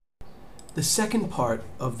The second part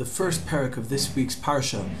of the first parak of this week's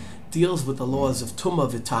parsha deals with the laws of Tumah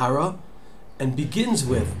v'Tahara and begins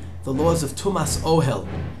with the laws of Tumas Ohel.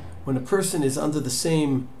 When a person is under the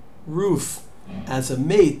same roof as a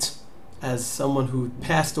mate, as someone who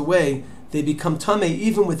passed away, they become tameh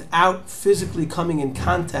even without physically coming in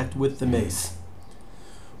contact with the mace.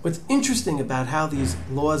 What's interesting about how these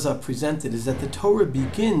laws are presented is that the Torah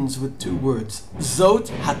begins with two words, Zot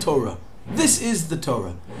HaTorah. This is the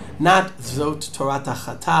Torah. Not Zot Torata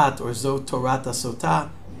Chatat or Zot Torata Sotah.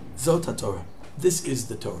 Zot HaTorah. This is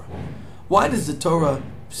the Torah. Why does the Torah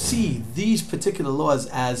see these particular laws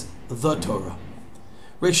as the Torah?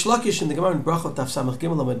 Reish Lakish in the Gemara in Brachot Taf Samach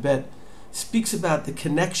Gimel Amud Bet speaks about the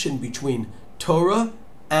connection between Torah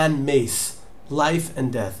and mace, life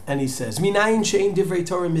and death. And he says, Minayin she'ein divrei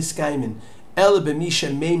Torah miskaimin, el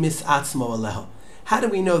b'misha meimis atzmo aleha. How do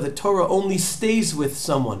we know that Torah only stays with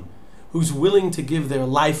someone who's willing to give their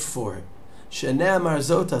life for it? She'ne'amar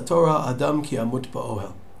zot haTorah adam ki amut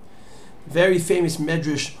ba'ohel. Very famous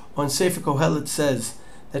medrash on Sefer Kohelet says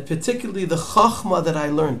that particularly the chachma that I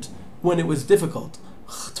learned when it was difficult,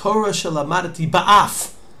 Torah shelamadati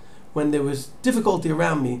ba'af, when there was difficulty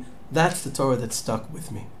around me, that's the Torah that stuck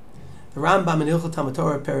with me. The Rambam in Hilchot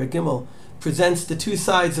HaTorah Perek Gimel presents the two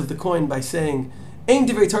sides of the coin by saying, Ein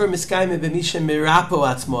divrei Torah miskayim b'misha mirapo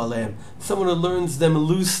atzmo aleim. Someone who learns them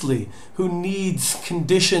loosely, who needs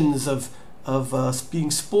conditions of being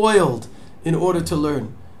spoiled in order to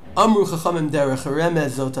learn. Amru chachamim derech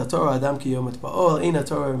remez zot haTorah adam ki yomet ba'ol ein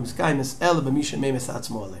haTorah miskayim el b'misha meimis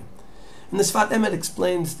atzmo aleim. And the Sfat Emet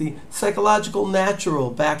explains the psychological,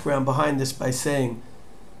 natural background behind this by saying,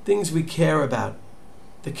 things we care about,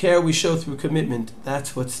 the care we show through commitment,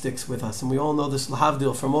 that's what sticks with us. And we all know this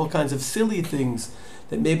lahavdil from all kinds of silly things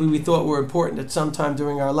that maybe we thought were important at some time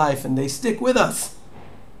during our life, and they stick with us.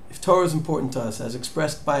 If Torah is important to us, as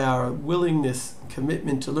expressed by our willingness and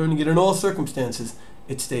commitment to learning it in all circumstances,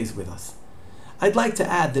 it stays with us. I'd like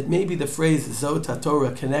to add that maybe the phrase Zot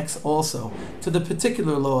HaTorah connects also to the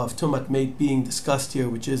particular law of Tumat Meit being discussed here,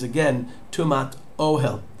 which is again Tumat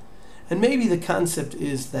Ohel. And maybe the concept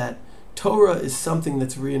is that Torah is something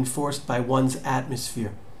that's reinforced by one's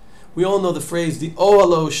atmosphere. We all know the phrase, the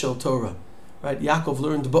Ohelo Shel Torah, right? Yaakov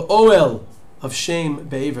learned Ba'oel of Shem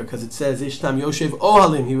Ve'ever, because it says, Ishtam Yoshev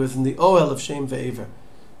Ohalim, he was in the Ohel of Shem Ve'ever.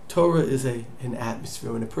 Torah is an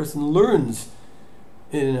atmosphere. When a person learns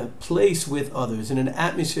in a place with others, in an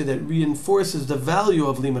atmosphere that reinforces the value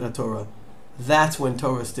of Limud HaTorah, that's when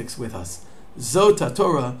Torah sticks with us. Zot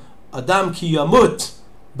HaTorah, Adam ki yamut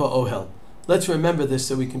ba'ohel. Let's remember this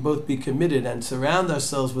so we can both be committed and surround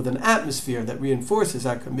ourselves with an atmosphere that reinforces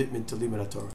our commitment to Limud HaTorah.